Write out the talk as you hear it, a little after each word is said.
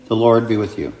The Lord be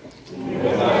with you. And with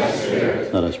thy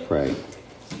spirit. Let us pray.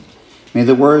 May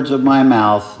the words of my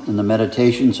mouth and the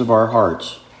meditations of our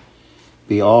hearts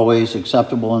be always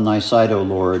acceptable in thy sight, O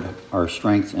Lord, our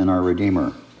strength and our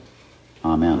Redeemer.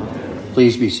 Amen.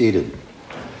 Please be seated.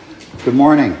 Good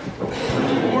morning.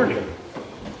 Good morning.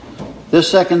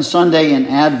 This second Sunday in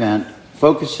Advent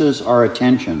focuses our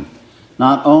attention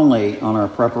not only on our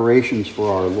preparations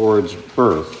for our Lord's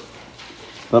birth,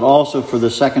 but also for the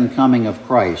second coming of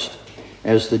Christ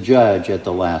as the judge at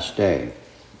the last day.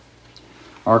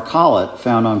 Our collect,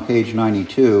 found on page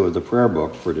 92 of the prayer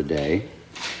book for today,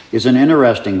 is an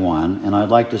interesting one, and I'd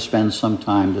like to spend some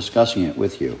time discussing it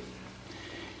with you.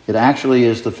 It actually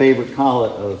is the favorite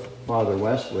collect of Father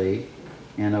Wesley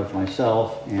and of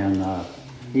myself, and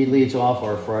he leads off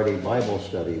our Friday Bible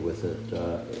study with it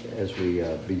as we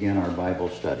begin our Bible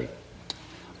study.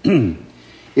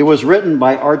 It was written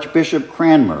by Archbishop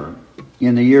Cranmer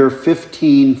in the year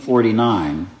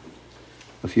 1549,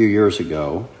 a few years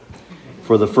ago,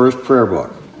 for the first prayer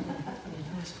book.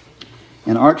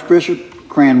 And Archbishop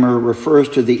Cranmer refers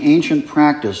to the ancient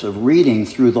practice of reading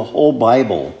through the whole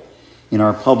Bible in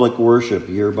our public worship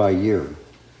year by year.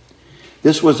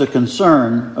 This was a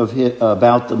concern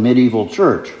about the medieval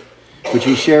church, which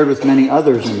he shared with many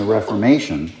others in the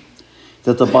Reformation,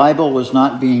 that the Bible was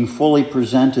not being fully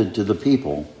presented to the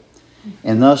people,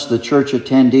 and thus the church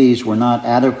attendees were not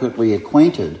adequately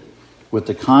acquainted with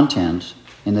the content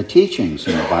and the teachings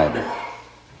in the Bible.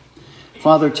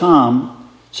 Father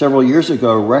Tom, several years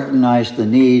ago, recognized the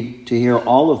need to hear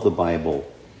all of the Bible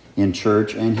in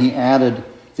church, and he added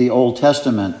the Old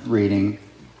Testament reading,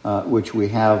 which we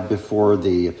have before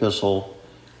the epistle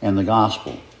and the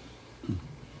gospel.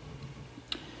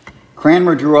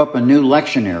 Cranmer drew up a new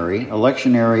lectionary. A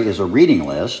lectionary is a reading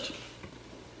list.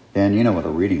 Ben, you know what a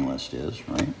reading list is,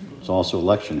 right? It's also a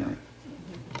lectionary,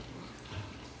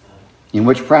 in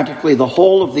which practically the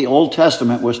whole of the Old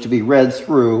Testament was to be read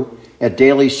through at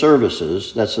daily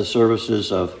services. That's the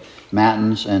services of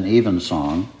Matins and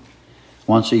Evensong,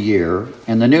 once a year.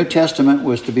 And the New Testament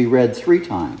was to be read 3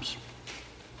 times.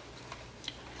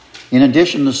 In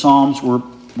addition, the Psalms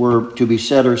were to be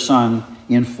said or sung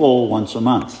in full once a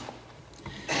month.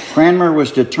 Cranmer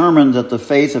was determined that the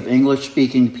faith of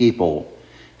English-speaking people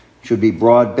should be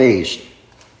broad-based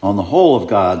on the whole of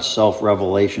God's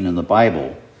self-revelation in the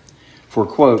Bible. For,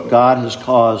 quote, God has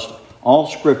caused all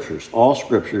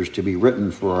scriptures to be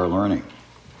written for our learning.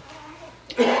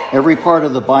 Every part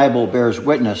of the Bible bears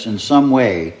witness in some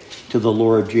way to the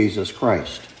Lord Jesus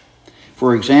Christ.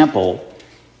 For example,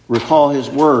 recall his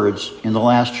words in the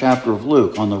last chapter of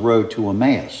Luke on the road to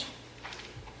Emmaus,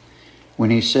 when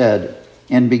he said,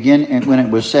 when it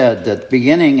was said that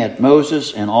beginning at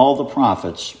Moses and all the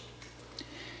prophets,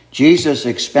 Jesus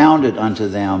expounded unto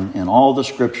them in all the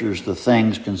scriptures the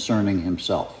things concerning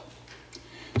himself.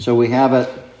 So we have it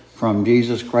from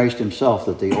Jesus Christ himself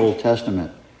that the Old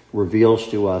Testament reveals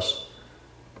to us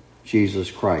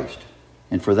Jesus Christ.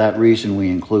 And for that reason we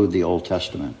include the Old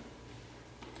Testament.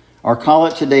 Our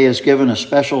collect today has given a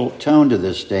special tone to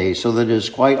this day so that it is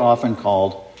quite often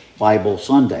called Bible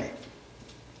Sunday.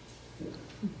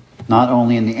 Not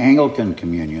only in the Anglican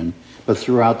communion, but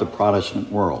throughout the Protestant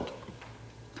world.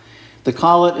 The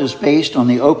collect is based on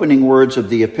the opening words of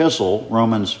the epistle,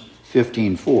 Romans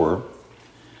 15:4.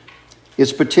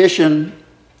 Its petition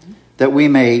that we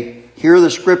may hear the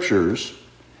scriptures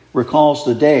recalls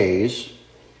the days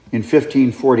in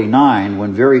 1549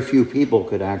 when very few people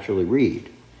could actually read.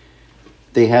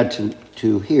 They had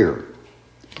to hear.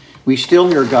 We still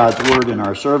hear God's word in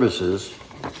our services,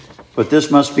 but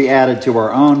this must be added to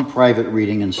our own private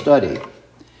reading and study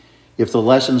if the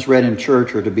lessons read in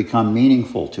church are to become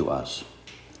meaningful to us.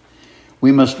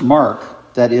 We must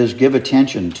mark, that is, give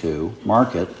attention to,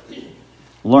 mark it,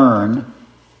 learn,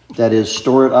 that is,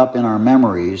 store it up in our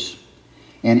memories,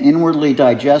 and inwardly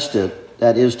digest it,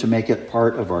 that is, to make it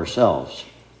part of ourselves.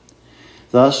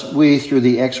 Thus, we, through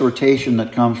the exhortation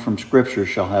that comes from Scripture,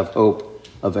 shall have hope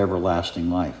of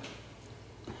everlasting life.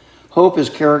 Hope is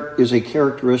a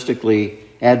characteristically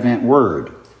Advent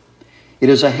word. It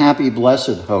is a happy,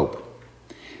 blessed hope.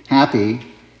 Happy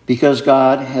because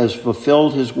God has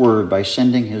fulfilled his word by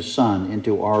sending his Son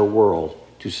into our world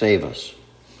to save us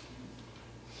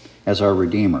as our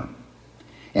Redeemer,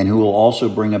 and who will also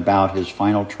bring about his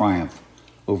final triumph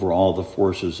over all the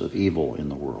forces of evil in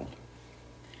the world.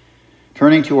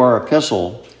 Turning to our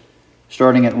epistle,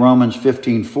 starting at Romans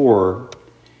 15:4,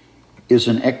 is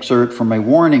an excerpt from a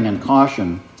warning and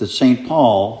caution that St.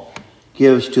 Paul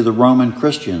gives to the Roman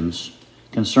Christians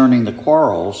concerning the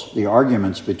quarrels, the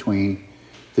arguments between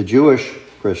the Jewish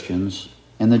Christians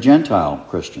and the Gentile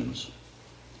Christians.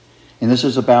 And this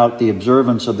is about the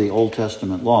observance of the Old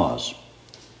Testament laws.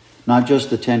 Not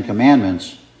just the 10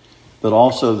 Commandments, but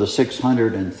also the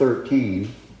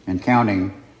 613 and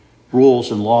counting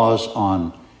rules and laws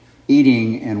on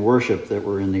eating and worship that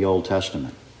were in the Old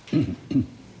Testament.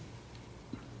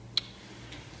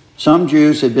 Some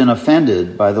Jews had been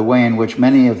offended by the way in which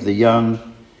many of the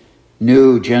young,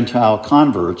 new Gentile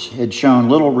converts had shown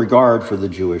little regard for the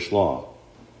Jewish law.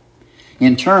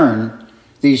 In turn,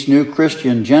 these new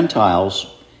Christian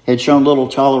Gentiles had shown little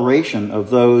toleration of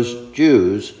those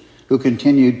Jews who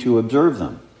continued to observe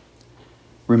them.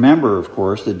 Remember, of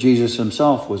course, that Jesus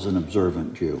himself was an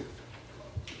observant Jew.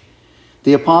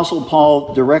 The Apostle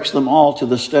Paul directs them all to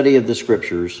the study of the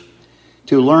Scriptures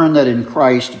to learn that in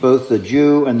Christ both the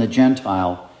Jew and the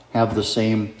Gentile have the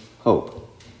same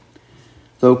hope.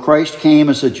 Though Christ came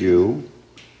as a Jew,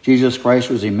 Jesus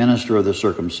Christ was a minister of the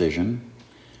circumcision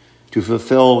to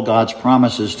fulfill God's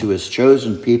promises to his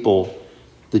chosen people,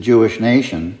 the Jewish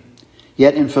nation.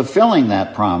 Yet in fulfilling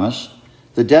that promise,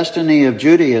 the destiny of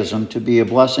Judaism to be a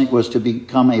blessing was to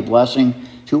become a blessing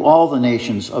to all the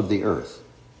nations of the earth,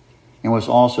 and was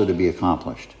also to be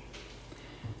accomplished.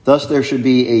 Thus there should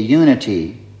be a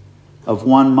unity of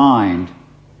one mind,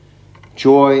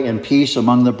 joy and peace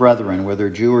among the brethren, whether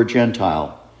Jew or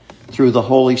Gentile, through the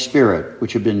Holy Spirit,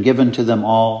 which had been given to them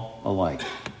all alike.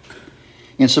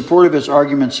 In support of his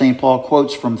argument, St. Paul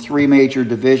quotes from 3 major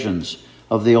divisions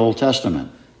of the Old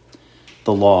Testament: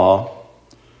 the law,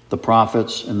 the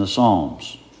prophets, and the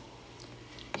Psalms.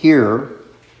 Here,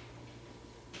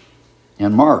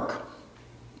 in Mark,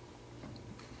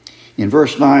 in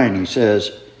verse 9, he says,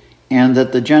 "And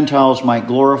that the Gentiles might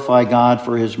glorify God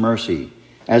for his mercy,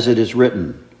 as it is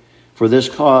written, For this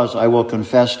cause I will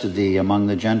confess to thee among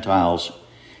the Gentiles,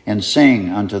 and sing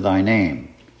unto thy name."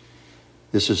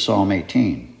 This is Psalm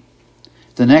 18.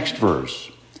 The next verse,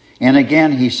 and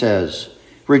again he says,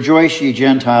 "Rejoice, ye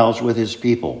Gentiles, with his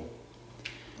people."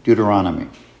 Deuteronomy.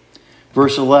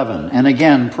 Verse 11, and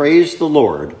again, "Praise the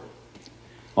Lord,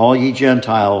 all ye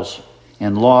Gentiles,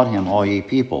 and laud him, all ye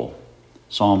people."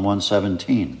 Psalm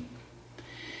 117.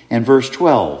 And verse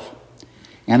 12,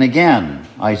 and again,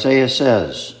 Isaiah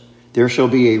says, "There shall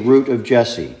be a root of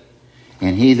Jesse,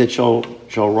 and he that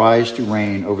shall rise to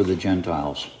reign over the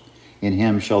Gentiles. In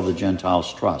him shall the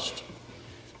Gentiles trust."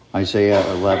 Isaiah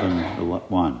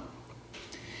 11:1.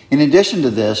 In addition to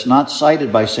this, not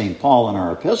cited by St. Paul in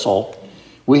our epistle,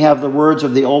 we have the words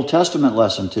of the Old Testament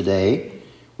lesson today,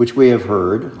 which we have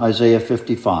heard, Isaiah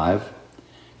 55,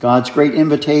 God's great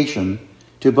invitation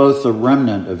to both the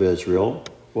remnant of Israel,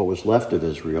 what was left of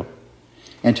Israel,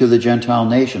 and to the Gentile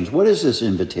nations. What is this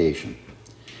invitation?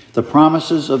 The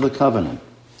promises of the covenant.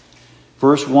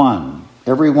 Verse 1,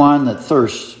 "Every one that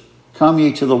thirsts, come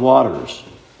ye to the waters."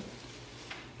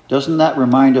 Doesn't that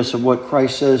remind us of what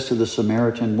Christ says to the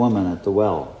Samaritan woman at the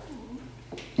well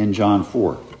in John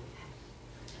 4?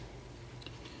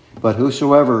 "But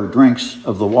whosoever drinks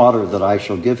of the water that I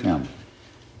shall give him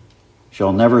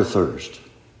shall never thirst,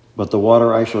 but the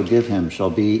water I shall give him shall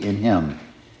be in him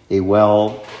a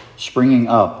well springing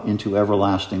up into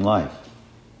everlasting life."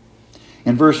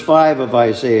 In verse 5 of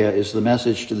Isaiah is the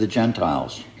message to the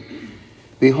Gentiles.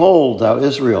 "Behold, thou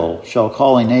Israel shall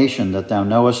call a nation that thou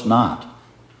knowest not,"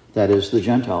 that is, the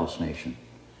Gentiles' nation,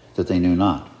 that they knew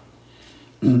not.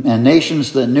 "And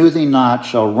nations that knew thee not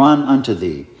shall run unto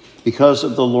thee, because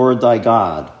of the Lord thy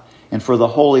God, and for the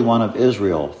Holy One of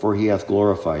Israel, for he hath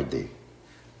glorified thee."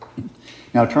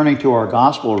 Now turning to our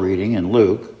gospel reading in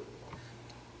Luke,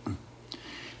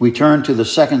 we turn to the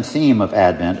second theme of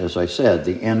Advent, as I said,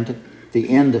 the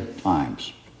end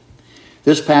times.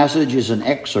 This passage is an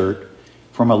excerpt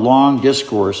from a long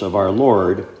discourse of our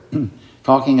Lord,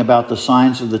 talking about the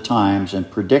signs of the times and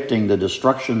predicting the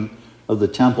destruction of the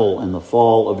temple and the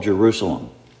fall of Jerusalem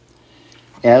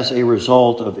as a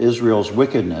result of Israel's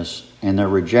wickedness and their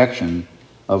rejection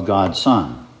of God's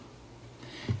Son.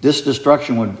 This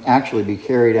destruction would actually be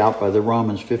carried out by the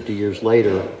Romans 50 years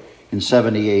later in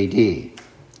 70 AD.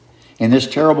 And this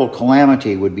terrible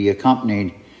calamity would be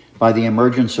accompanied by the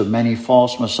emergence of many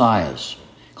false messiahs,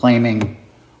 claiming,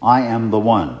 "I am the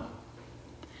one,"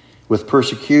 with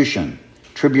persecution,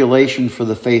 tribulation for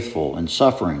the faithful, and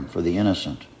suffering for the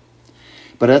innocent.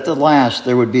 But at the last,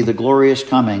 there would be the glorious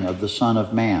coming of the Son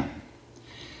of Man.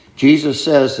 Jesus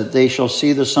says that they shall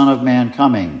see the Son of Man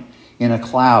coming in a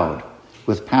cloud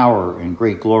with power and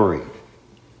great glory.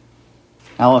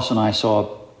 Alice and I saw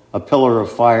a pillar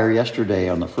of fire yesterday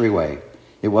on the freeway.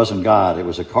 It wasn't God, it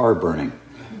was a car burning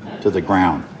to the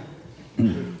ground.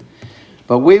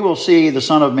 But we will see the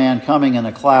Son of Man coming in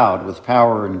a cloud with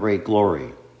power and great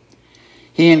glory.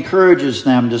 He encourages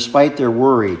them, despite their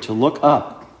worry, to look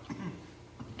up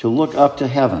to look up to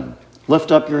heaven.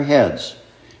 Lift up your heads,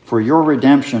 for your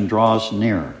redemption draws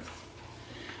near.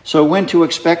 So when to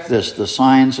expect this, the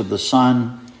signs of the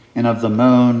sun and of the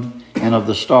moon and of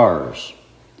the stars?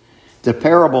 The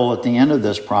parable at the end of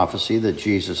this prophecy that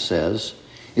Jesus says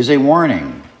is a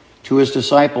warning to his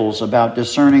disciples about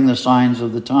discerning the signs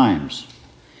of the times.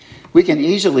 We can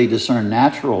easily discern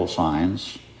natural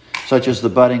signs, such as the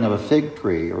budding of a fig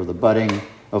tree or the budding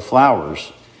of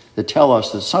flowers, that tell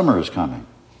us that summer is coming.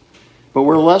 But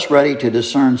we're less ready to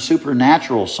discern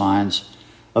supernatural signs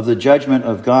of the judgment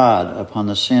of God upon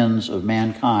the sins of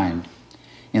mankind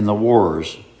in the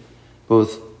wars,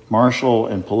 both martial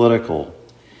and political,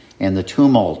 and the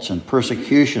tumults and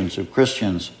persecutions of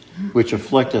Christians which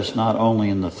afflict us not only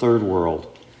in the third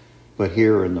world, but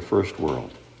here in the first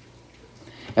world.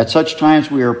 At such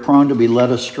times we are prone to be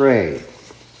led astray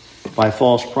by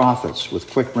false prophets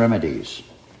with quick remedies,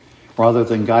 rather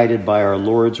than guided by our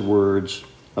Lord's words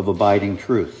of abiding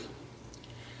truth.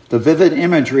 The vivid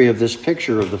imagery of this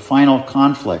picture of the final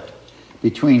conflict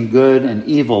between good and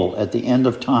evil at the end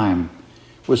of time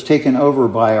was taken over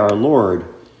by our Lord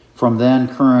from then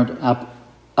current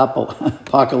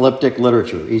apocalyptic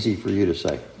literature. Easy for you to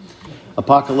say.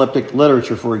 Apocalyptic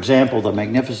literature, for example, the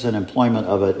magnificent employment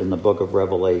of it in the book of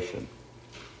Revelation.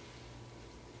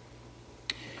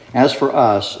 As for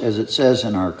us, as it says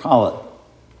in our collect,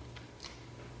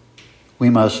 we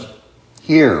must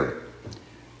hear,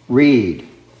 read,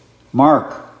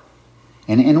 mark,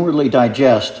 and inwardly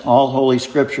digest all holy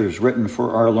scriptures written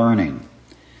for our learning,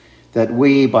 that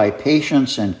we, by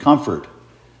patience and comfort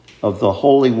of the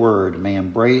holy word, may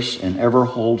embrace and ever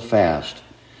hold fast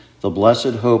the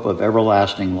blessed hope of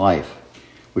everlasting life,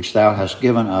 which thou hast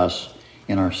given us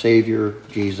in our Savior,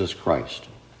 Jesus Christ.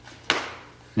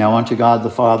 Now unto God the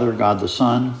Father, God the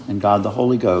Son, and God the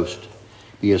Holy Ghost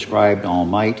be ascribed all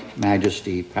might,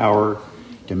 majesty, power,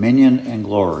 dominion, and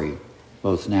glory,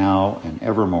 both now and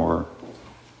evermore.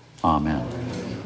 Amen.